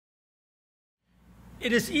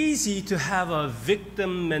It is easy to have a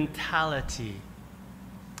victim mentality.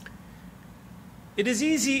 It is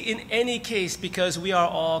easy in any case because we are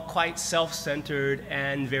all quite self-centered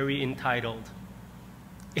and very entitled.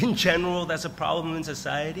 In general, that's a problem in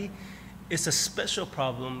society. It's a special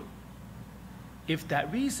problem if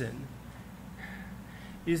that reason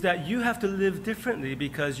is that you have to live differently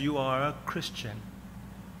because you are a Christian.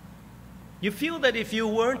 You feel that if you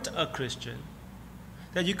weren't a Christian,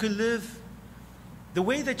 that you could live the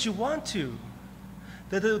way that you want to,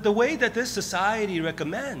 the way that this society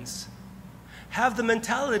recommends. Have the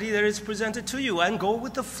mentality that is presented to you and go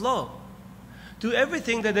with the flow. Do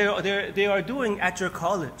everything that they are doing at your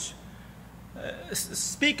college.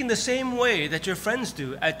 Speak in the same way that your friends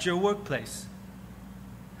do at your workplace.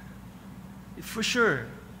 For sure,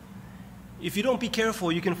 if you don't be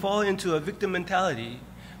careful, you can fall into a victim mentality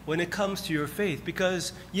when it comes to your faith.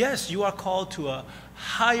 Because yes, you are called to a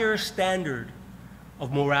higher standard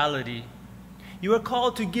of morality. You are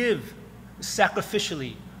called to give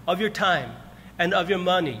sacrificially of your time and of your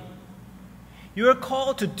money. You are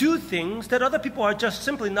called to do things that other people are just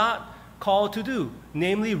simply not called to do.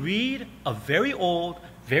 Namely, read a very old,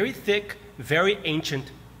 very thick, very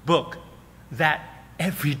ancient book. That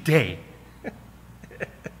every day.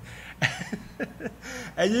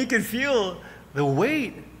 And you can feel the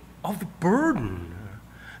weight of the burden.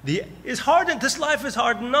 This life is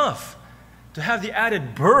hard enough to have the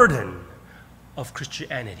added burden of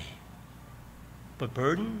Christianity. But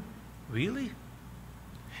burden? Really?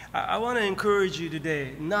 I want to encourage you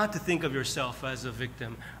today not to think of yourself as a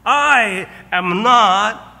victim. I am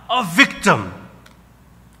not a victim.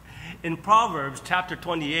 In Proverbs chapter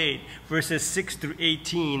 28, verses 6 through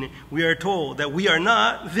 18, we are told that we are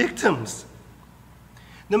not victims.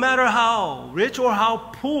 No matter how rich or how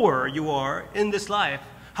poor you are in this life,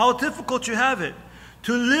 how difficult you have it,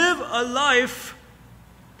 to live a life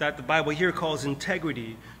that the Bible here calls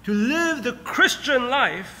integrity, to live the Christian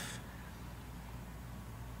life,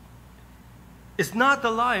 is not the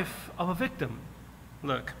life of a victim.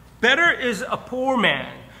 Look, better is a poor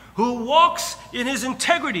man who walks in his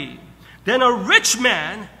integrity than a rich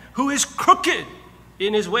man who is crooked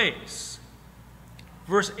in his ways.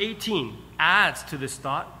 Verse 18 adds to this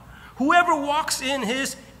thought, whoever walks in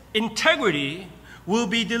his integrity will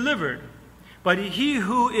be delivered, but he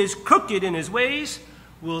who is crooked in his ways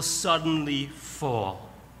will suddenly fall.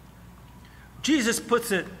 Jesus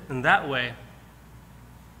puts it in that way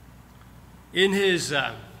in his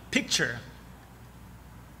picture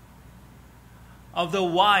of the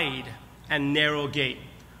wide and narrow gate,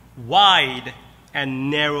 wide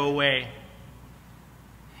and narrow way.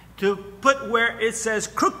 To put where it says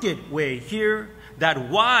crooked way here, that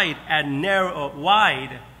wide and narrow,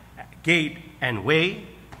 wide gate and way,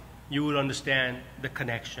 you would understand the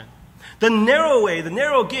connection. The narrow way, the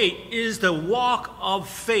narrow gate is the walk of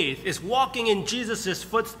faith. It's walking in Jesus'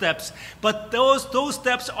 footsteps. But those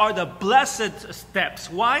steps are the blessed steps.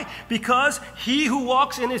 Why? Because he who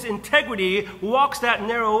walks in his integrity, walks that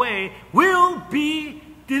narrow way, will be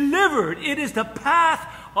delivered. It is the path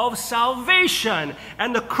of salvation.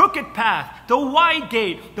 And the crooked path, the wide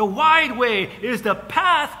gate, the wide way is the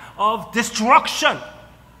path of destruction.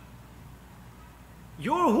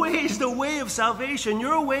 Your way is the way of salvation.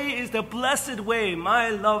 Your way is the blessed way, my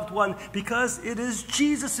loved one, because it is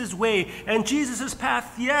Jesus' way. And Jesus'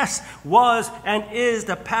 path, yes, was and is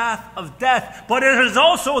the path of death, but it is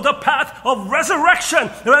also the path of resurrection.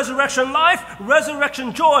 Resurrection life,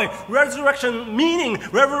 resurrection joy, resurrection meaning,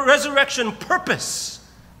 resurrection purpose,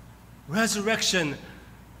 resurrection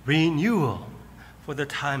renewal for the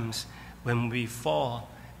times when we fall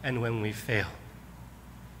and when we fail.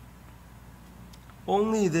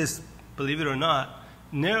 Only this, believe it or not,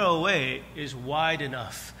 narrow way is wide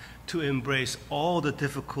enough to embrace all the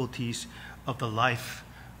difficulties of the life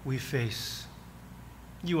we face.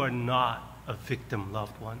 You are not a victim,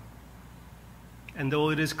 loved one. And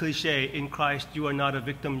though it is cliche, in Christ you are not a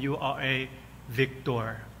victim, you are a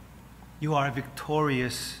victor. You are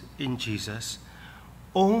victorious in Jesus.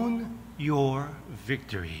 Own your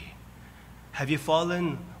victory. Have you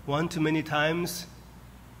fallen one too many times?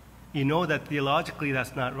 You know that theologically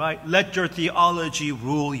that's not right. Let your theology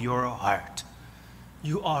rule your heart.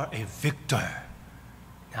 You are a victor.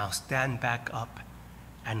 Now stand back up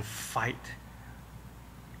and fight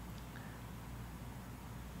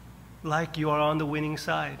like you are on the winning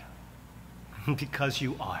side. Because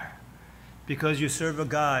you are. Because you serve a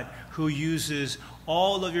God who uses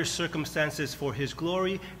all of your circumstances for his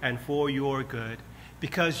glory and for your good.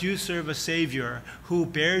 Because you serve a Savior who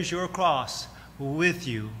bears your cross with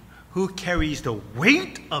you, who carries the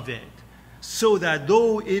weight of it, so that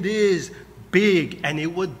though it is big and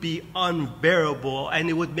it would be unbearable and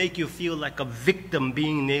it would make you feel like a victim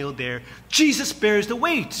being nailed there. Jesus bears the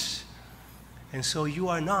weight. And so you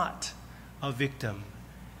are not a victim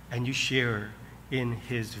and you share in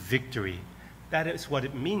his victory. That is what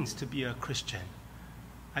it means to be a Christian.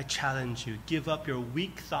 I challenge you, give up your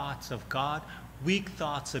weak thoughts of God, weak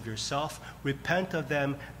thoughts of yourself, repent of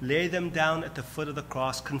them, lay them down at the foot of the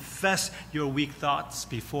cross, confess your weak thoughts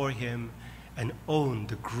before him, and own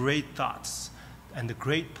the great thoughts and the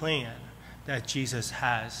great plan that Jesus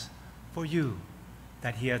has for you,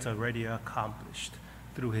 that he has already accomplished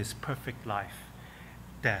through his perfect life,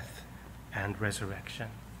 death, and resurrection.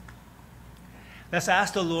 Let's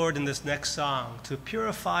ask the Lord in this next song to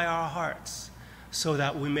purify our hearts so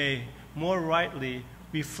that we may more rightly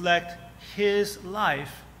reflect his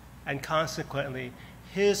life and consequently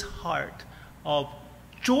his heart of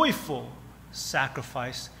joyful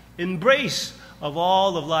sacrifice, embrace of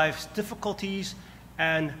all of life's difficulties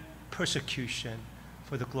and persecution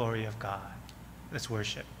for the glory of God. Let's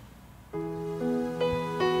worship.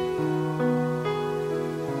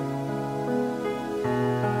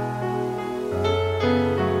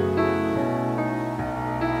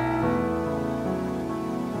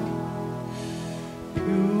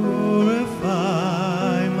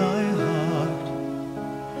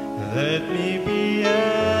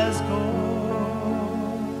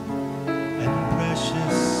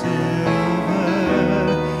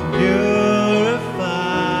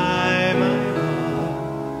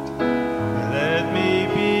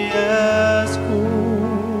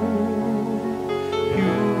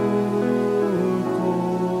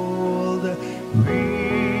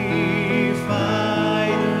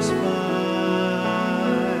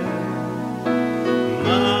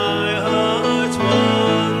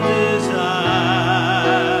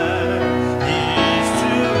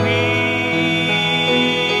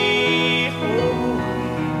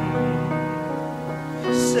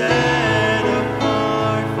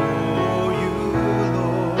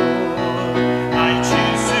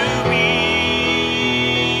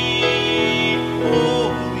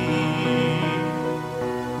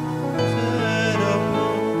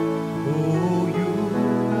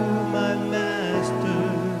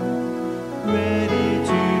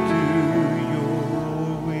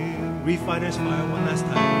 Refiner's fire one last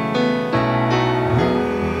time.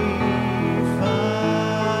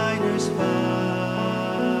 Refiner's fire,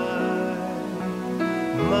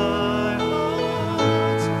 my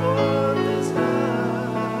heart's one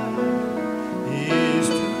desire is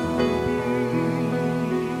to be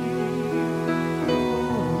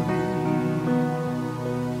holy,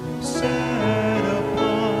 set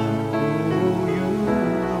apart for you.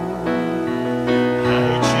 I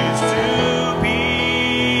choose to be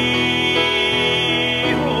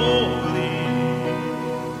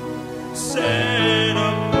set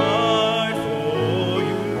apart for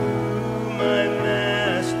you, my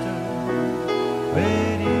master,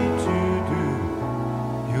 ready to do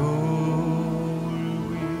your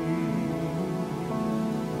will.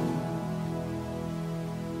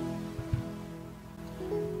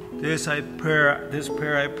 This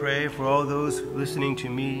prayer I pray for all those listening to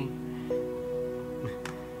me,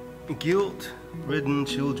 guilt-ridden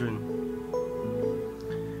children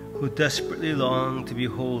who desperately long to be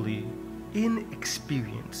holy in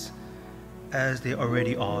experience as they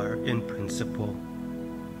already are in principle.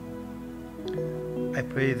 I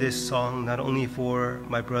pray this song not only for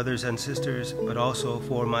my brothers and sisters, but also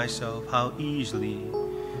for myself, how easily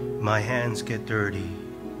my hands get dirty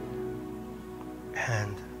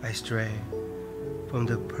and I stray from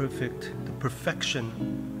the perfection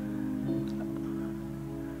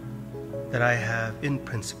that I have in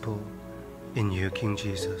principle in you, King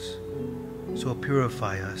Jesus. So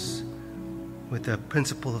purify us with the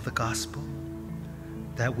principle of the gospel,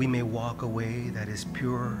 that we may walk a way that is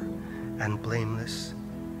pure and blameless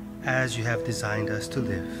as you have designed us to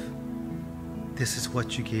live. This is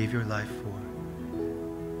what you gave your life for.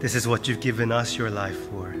 This is what you've given us your life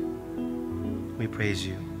for. We praise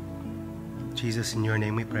you. Jesus, in your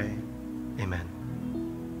name we pray. Amen.